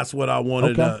 but that's what I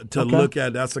wanted to look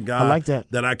at. That's a guy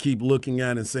that I keep looking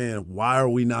at and saying, why are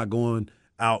we not going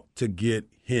out to get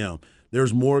him?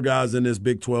 There's more guys in this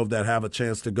Big 12 that have a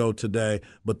chance to go today,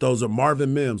 but those are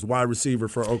Marvin Mims, wide receiver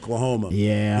for Oklahoma.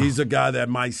 Yeah. He's a guy that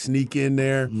might sneak in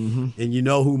there, and you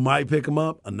know who might pick him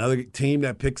up? Another team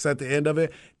that picks at the end of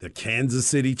it, the Kansas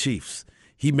City Chiefs.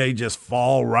 He may just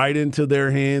fall right into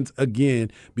their hands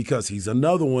again because he's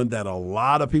another one that a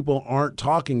lot of people aren't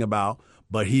talking about,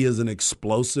 but he is an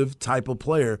explosive type of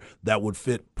player that would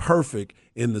fit perfect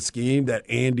in the scheme that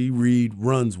Andy Reid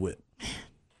runs with.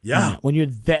 Yeah, when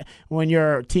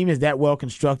your team is that well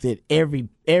constructed, every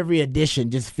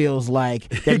addition just feels like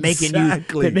they're making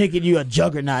you a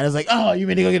juggernaut. It's like, oh, you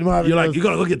mean to go get Marvin? You're like, you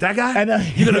gonna go get that guy?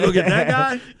 You gonna go get that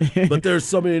guy? But there's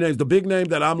so many names. The big name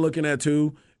that I'm looking at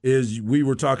too is, we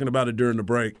were talking about it during the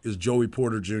break, is Joey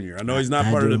Porter Jr. I know he's not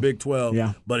part of the Big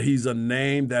 12, but he's a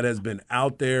name that has been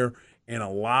out there. And a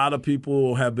lot of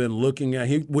people have been looking at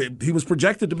him. He was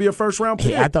projected to be a first-round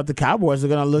pick. I thought the Cowboys were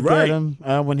going to look at him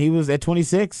when he was at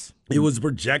 26. He was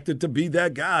projected to be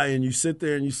that guy, and you sit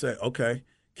there and you say, okay,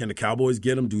 can the Cowboys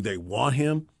get him? Do they want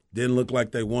him? Didn't look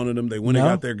like they wanted him. They went and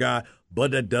got their guy,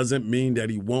 but that doesn't mean that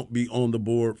he won't be on the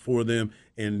board for them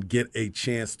and get a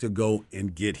chance to go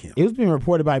and get him. It was being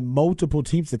reported by multiple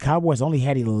teams the Cowboys only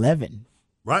had 11.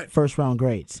 Right. First round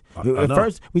grades. At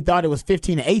first, we thought it was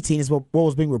 15 to 18 is what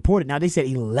was being reported. Now they said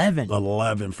 11.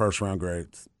 11 first round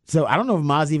grades. So I don't know if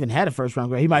Maz even had a first round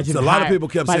grade. He might just a lot of people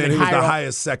kept saying he was the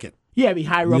highest second. Yeah, be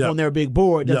higher up on their big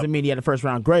board. Doesn't mean he had a first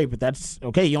round grade, but that's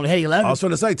okay. You only had 11. I was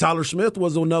going to say Tyler Smith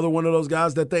was another one of those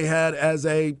guys that they had as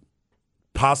a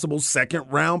possible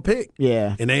second-round pick.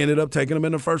 Yeah. And they ended up taking him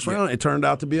in the first round. It turned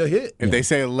out to be a hit. If they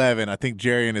say 11, I think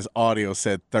Jerry in his audio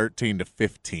said 13 to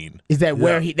 15. Is that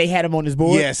where they had him on his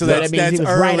board? Yeah, so that means he was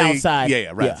early, right outside.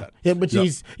 Yeah, right outside. Yeah, but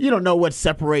you don't know what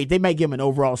separate. They might give him an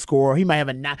overall score. He might have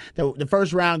the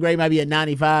first round grade might be a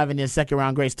 95, and then second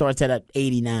round grade starts at an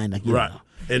 89. Right.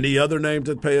 And the other name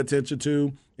to pay attention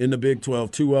to in the Big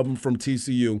 12, two of them from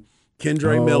TCU,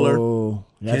 Kendre Miller.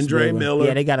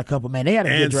 Yeah, they got a couple, man. They had a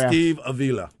good draft. And Steve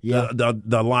Avila,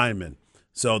 the lineman.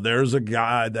 So there's a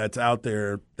guy that's out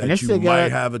there that you might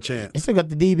have a chance. They still got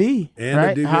the DB, and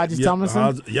right? the DB, Hodges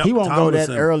Tomlinson. He won't go that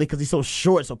early because he's so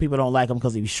short, so people don't like him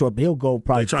because he's short. But he'll go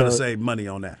probably. They're trying to save money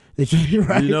on that.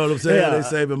 Right? You know what I'm saying? They're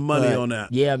saving money on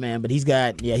that. Yeah, man. But he's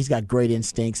got great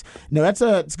instincts. No, it's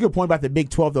a good point about the Big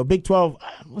 12 though. Big 12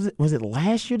 was it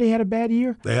last year they had a bad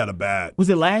year? They had a bad. Was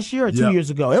it last year or 2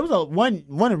 years ago? It was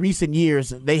one of recent years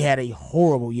they had a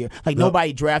horrible year. Like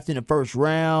nobody drafted in the first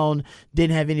round.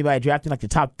 Didn't have anybody drafting like the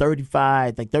top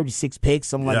 35, like 36 picks,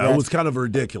 something like that. Yeah, it was kind of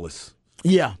ridiculous.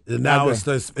 Yeah. And now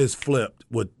it's flipped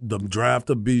with the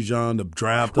draft of Bijan, the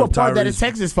draft of Tyrese. Part of that is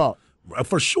Texas' fault.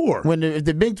 For sure. When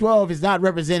the Big 12 is not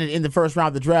represented in the first round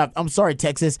of the draft, I'm sorry,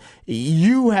 Texas,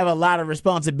 you have a lot of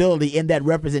responsibility in that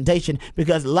representation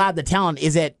because a lot of the talent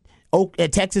is at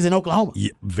Texas and Oklahoma. Yeah,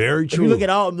 very true. If you look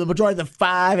at the majority of the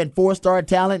 5- and 4-star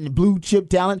talent and blue chip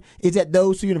talent, it's at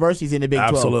those two universities in the Big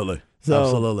 12. Absolutely. So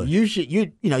absolutely.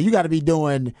 You got to be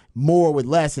doing more with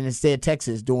less, and instead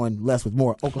Texas doing less with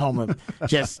more. Oklahoma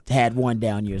just had one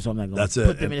down year, so I'm not going to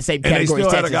put them in the same category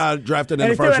as Texas. And they still had a guy drafted in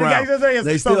the first round.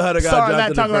 They still had a guy drafted in the first round. Sorry, I'm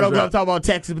not talking about Oklahoma, I'm talking about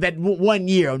Texas, but that 1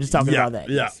 year, I'm just talking about that.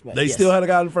 Yeah, they still had a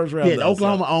guy in the first round. Yeah,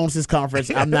 Oklahoma owns this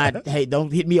conference. I'm not,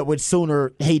 don't hit me up with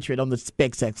Sooner hatred on the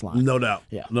spec sex line. No doubt.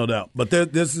 Yeah. No doubt. But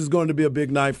this is going to be a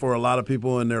big night for a lot of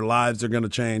people, and their lives are going to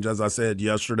change, as I said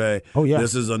yesterday. Oh, yeah.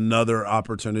 This is another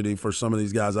opportunity for some of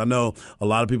these guys. I know a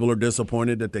lot of people are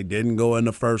disappointed that they didn't go in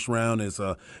the first round. It's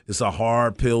a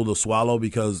hard pill to swallow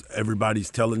because everybody's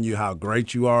telling you how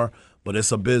great you are, but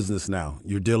it's a business now.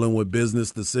 You're dealing with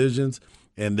business decisions,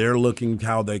 and they're looking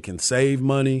how they can save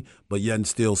money, but yet and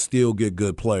still get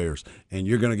good players. And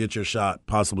you're going to get your shot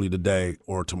possibly today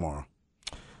or tomorrow.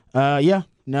 Yeah.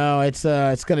 No, it's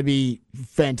going to be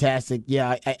fantastic.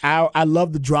 Yeah, I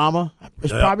love the drama.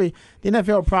 It's probably the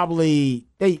NFL probably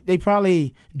they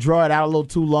probably draw it out a little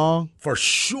too long. For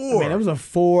sure. I mean, it was a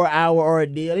 4-hour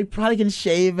ordeal. They probably can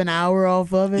shave an hour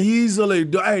off of it easily.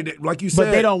 Hey, like you said,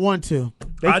 but they don't want to.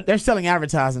 They're selling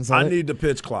advertising. So I need the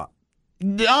pitch clock.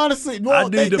 Honestly, well,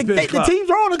 the teams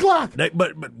are on the clock.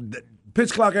 But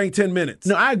pitch clock ain't 10 minutes.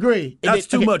 No, I agree. That's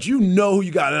too much. You know who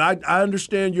you got, and I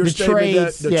understand your statement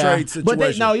trades, that the trade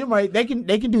situation. But you're right. They can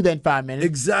do that in 5 minutes.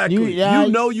 Exactly. You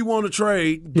know you want to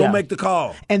trade. Go make the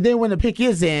call. And then when the pick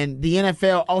is in, the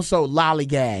NFL also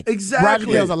lollygag. Exactly. Roger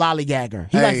Goodell's a lollygagger.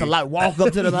 He likes to walk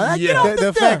up to the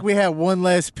the fact we had one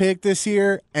less pick this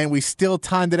year, and we still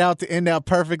timed it out to end out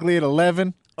perfectly at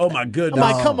 11. Oh, my goodness.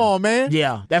 I'm like, come on, man.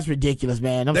 Yeah, that's ridiculous,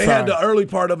 man. They had the early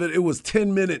part of it. It was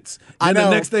 10 minutes. And the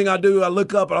next thing I do, I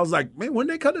look up, and I was like, man, when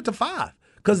they cut it to 5?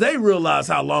 Because they realized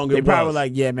how long it was. They probably were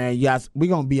like, yeah, man, we're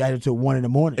going to be out here till 1 in the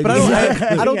morning. But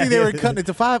I don't think they were cutting it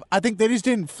to 5. I think they just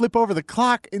didn't flip over the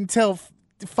clock until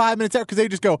 5 minutes out because they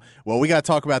just go, well, we got to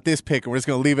talk about this pick, and we're just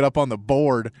going to leave it up on the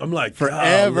board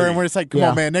forever. And we're just like, come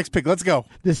on, man, next pick, let's go.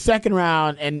 The second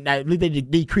round, and I believe they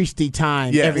decreased the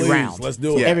time every round. Let's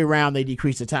do it. Every round they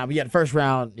decreased the time. The first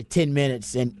round, 10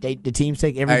 minutes, and the teams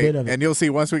take every bit of it. And you'll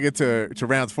see once we get to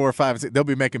rounds 4 or 5, 6, they'll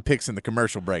be making picks in the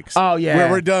commercial breaks. Oh,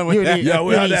 yeah. We're done with that. Yeah,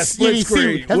 we had that split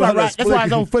screen. That's why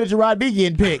it's on footage of Rod B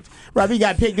getting picked. Rod B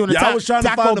got picked doing a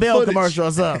Taco Bell commercial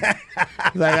or something.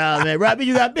 Like, oh, man, Rod B,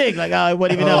 you got picked. Like, oh, it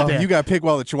wasn't even out there. You got picked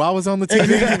while the Chihuahua's on the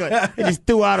TV. They just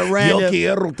threw out a random. Yo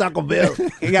quiero Taco Bell.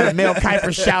 You got a Mel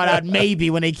Kiper shout out, maybe,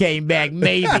 when they came back.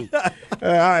 Maybe. All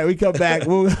right, we come back.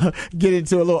 We'll get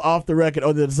into a little off the record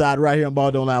on the other side right here on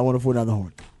Ball Don't Lie 104 down the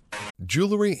horn.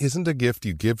 Jewelry isn't a gift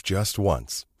you give just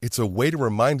once. It's a way to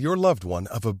remind your loved one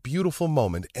of a beautiful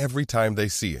moment every time they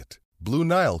see it. Blue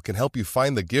Nile can help you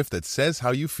find the gift that says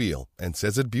how you feel and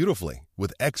says it beautifully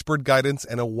with expert guidance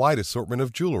and a wide assortment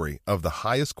of jewelry of the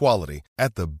highest quality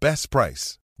at the best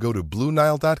price. Go to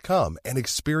BlueNile.com and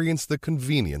experience the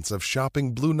convenience of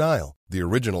shopping Blue Nile, the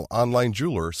original online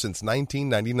jeweler since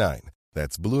 1999.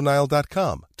 That's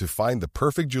BlueNile.com to find the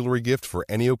perfect jewelry gift for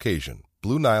any occasion.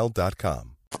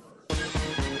 BlueNile.com.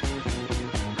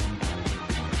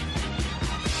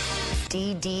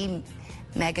 DD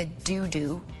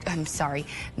Mangudu.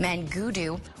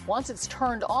 Once it's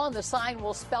turned on, the sign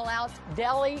will spell out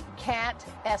Deli Cat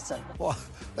Essen. Well,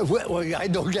 I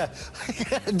don't get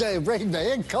break my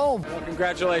income. Well,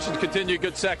 congratulations. Continue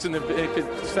good sex in the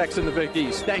Big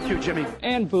East. Thank you, Jimmy.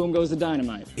 And boom goes the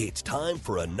dynamite. It's time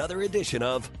for another edition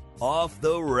of Off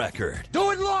the Record.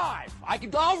 Do it live.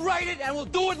 I'll write it and we'll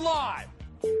do it live.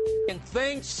 And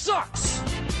thing sucks.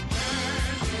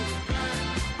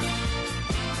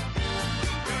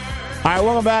 All right,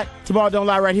 welcome back to Ball Don't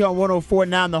Lie right here on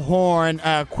 104.9 The Horn.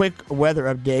 Quick weather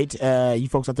update. You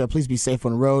folks out there, please be safe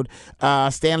on the road.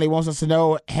 Stanley wants us to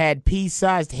know had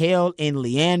pea-sized hail in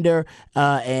Leander,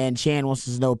 and Chan wants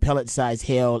us to know pellet-sized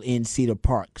hail in Cedar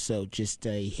Park. So just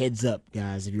a heads up,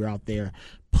 guys, if you're out there,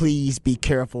 please be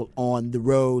careful on the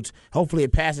roads. Hopefully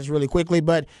it passes really quickly,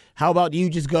 but how about you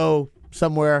just go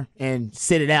somewhere and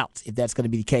sit it out if that's going to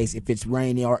be the case. If it's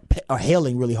raining or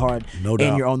hailing really hard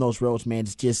and you're on those roads, man,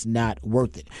 it's just not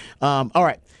worth it. All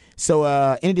right. So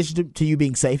in addition to you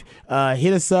being safe,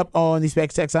 hit us up on the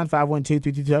Specs text on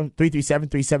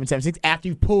 512-337-3776 after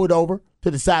you've pulled over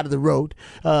to the side of the road.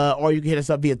 Or you can hit us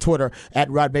up via Twitter at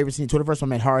Rod Babers in the Twitterverse. My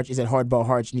man Harge is at Hardball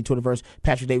Harge in the Twitterverse.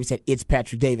 Patrick Davis at It's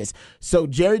Patrick Davis. So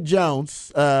Jerry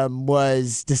Jones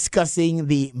was discussing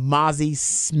the Mazi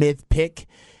Smith pick.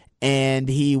 And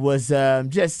he was I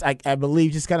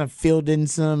believe, just kind of fielding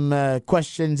some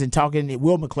questions and talking.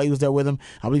 Will McClay was there with him.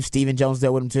 I believe Stephen Jones was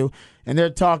there with him, too. And they're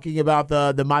talking about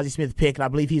the Mazi Smith pick, and I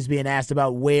believe he's being asked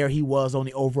about where he was on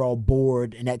the overall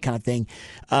board and that kind of thing.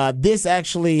 This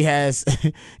actually has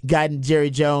gotten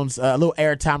Jerry Jones a little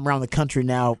airtime around the country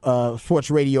now, sports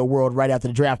radio world, right after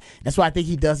the draft. That's why I think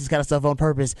he does this kind of stuff on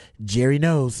purpose. Jerry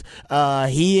knows.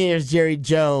 Here's Jerry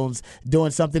Jones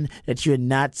doing something that you're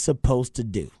not supposed to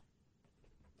do.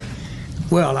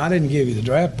 Well, I didn't give you the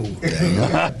draft board.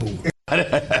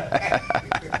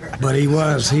 But he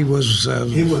was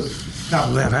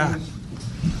not that high.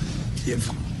 It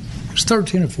was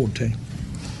 13 or 14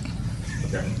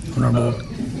 on our board.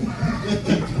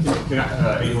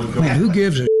 Man, who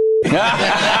gives a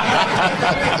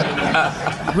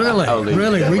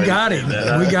Really, we got him.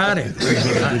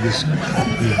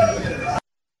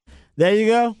 There you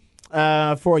go.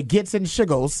 For Gits and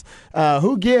Shiggles.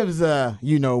 Who gives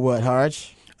you know what,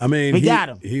 Harge? I mean, we got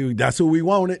him. That's who we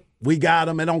wanted. We got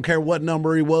him. I don't care what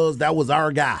number he was. That was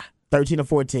our guy. 13 or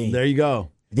 14. There you go.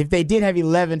 If they did have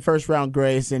 11 first-round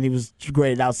grades and he was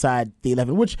graded outside the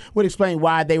 11, which would explain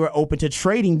why they were open to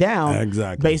trading down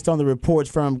based on the reports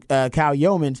from Kyle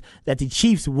Yeomans that the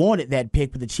Chiefs wanted that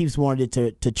pick, but the Chiefs wanted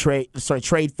it to trade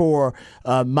for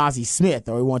Mazi Smith,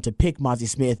 or he wanted to pick Mazi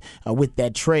Smith with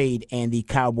that trade, and the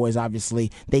Cowboys,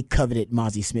 obviously, they coveted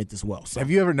Mazi Smith as well. So.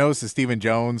 Have you ever noticed that Stephen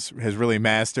Jones has really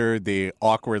mastered the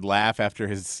awkward laugh after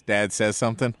his dad says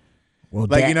something? Well,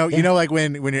 like you know, like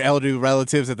when your elderly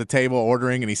relatives at the table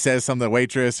ordering and he says something to the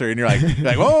waitress, or and you're like,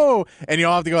 whoa, and you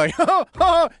all have to go like,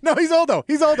 oh, no, he's old though.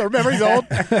 He's older. Remember, he's old.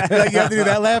 Like, you have to do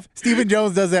that laugh. Stephen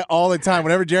Jones does that all the time.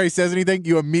 Whenever Jerry says anything,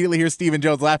 you immediately hear Stephen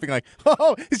Jones laughing like,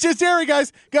 oh, it's just Jerry,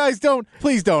 guys. Guys,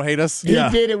 please don't hate us. He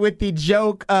did it with the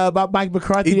joke about Mike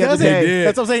McCarthy. He the does other day. it.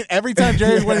 That's what I'm saying. Every time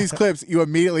Jerry's one of these clips, you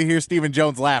immediately hear Stephen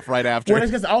Jones laugh right after. Well,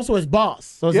 it's because also his boss.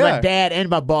 So it's my dad and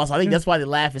my boss. I think that's why the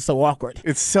laugh is so awkward.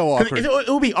 It's so awkward.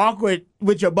 It would be awkward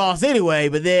with your boss anyway,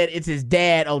 but then it's his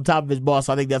dad on top of his boss.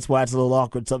 So I think that's why it's a little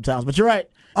awkward sometimes. But you're right.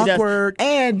 Awkward.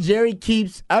 And Jerry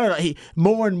keeps, I don't know,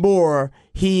 more and more,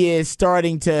 he is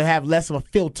starting to have less of a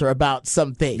filter about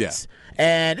some things. Yeah.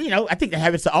 And, I think that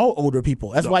happens to all older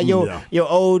people. That's why your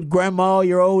old grandma,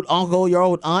 your old uncle, your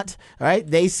old aunt, right?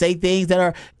 They say things that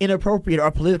are inappropriate or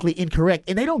politically incorrect,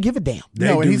 and they don't give a damn.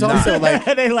 And he's also like,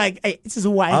 they're like, hey, this is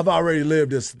who I am. I've already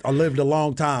lived this. I lived a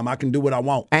long time. I can do what I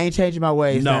want. I ain't changing my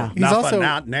ways now. He's also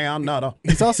now.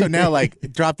 He's also now like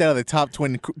dropped out of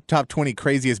the top 20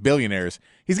 craziest billionaires.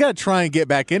 He's got to try and get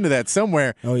back into that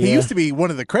somewhere. Oh, yeah. He used to be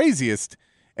one of the craziest,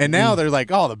 and now they're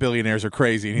like, oh, the billionaires are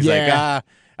crazy. And he's like,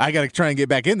 I got to try and get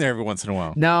back in there every once in a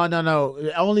while. No.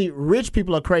 Only rich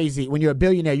people are crazy. When you're a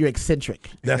billionaire, you're eccentric.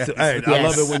 That's I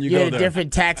love it when you go there. You're in a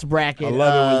different tax bracket. I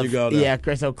love it when you go there.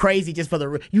 Yeah, so crazy just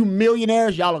for you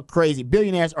millionaires, y'all are crazy.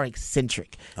 Billionaires are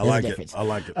eccentric. I like it.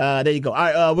 There you go.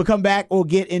 All right, we'll come back. We'll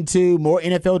get into more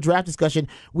NFL draft discussion.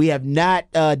 We have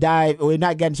not gotten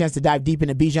a chance to dive deep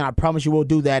into Bijan. I promise you we'll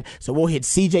do that. So we'll hit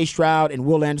C.J. Stroud and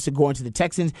Will Anderson going to the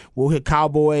Texans. We'll hit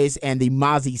Cowboys and the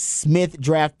Mazi Smith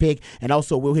draft pick, and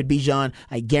also we'll hit Bijan,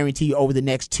 I guarantee you, over the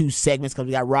next two segments, because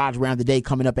we got Raj Around the Day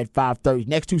coming up at 5:30.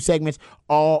 Next two segments,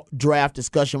 all draft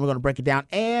discussion. We're going to break it down,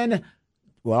 and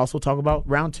we'll also talk about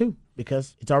round two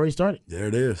because it's already started. There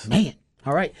it is. Man.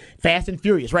 All right. Fast and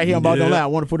Furious right here on Ball Don't Lie.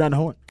 Wonderful down the horn.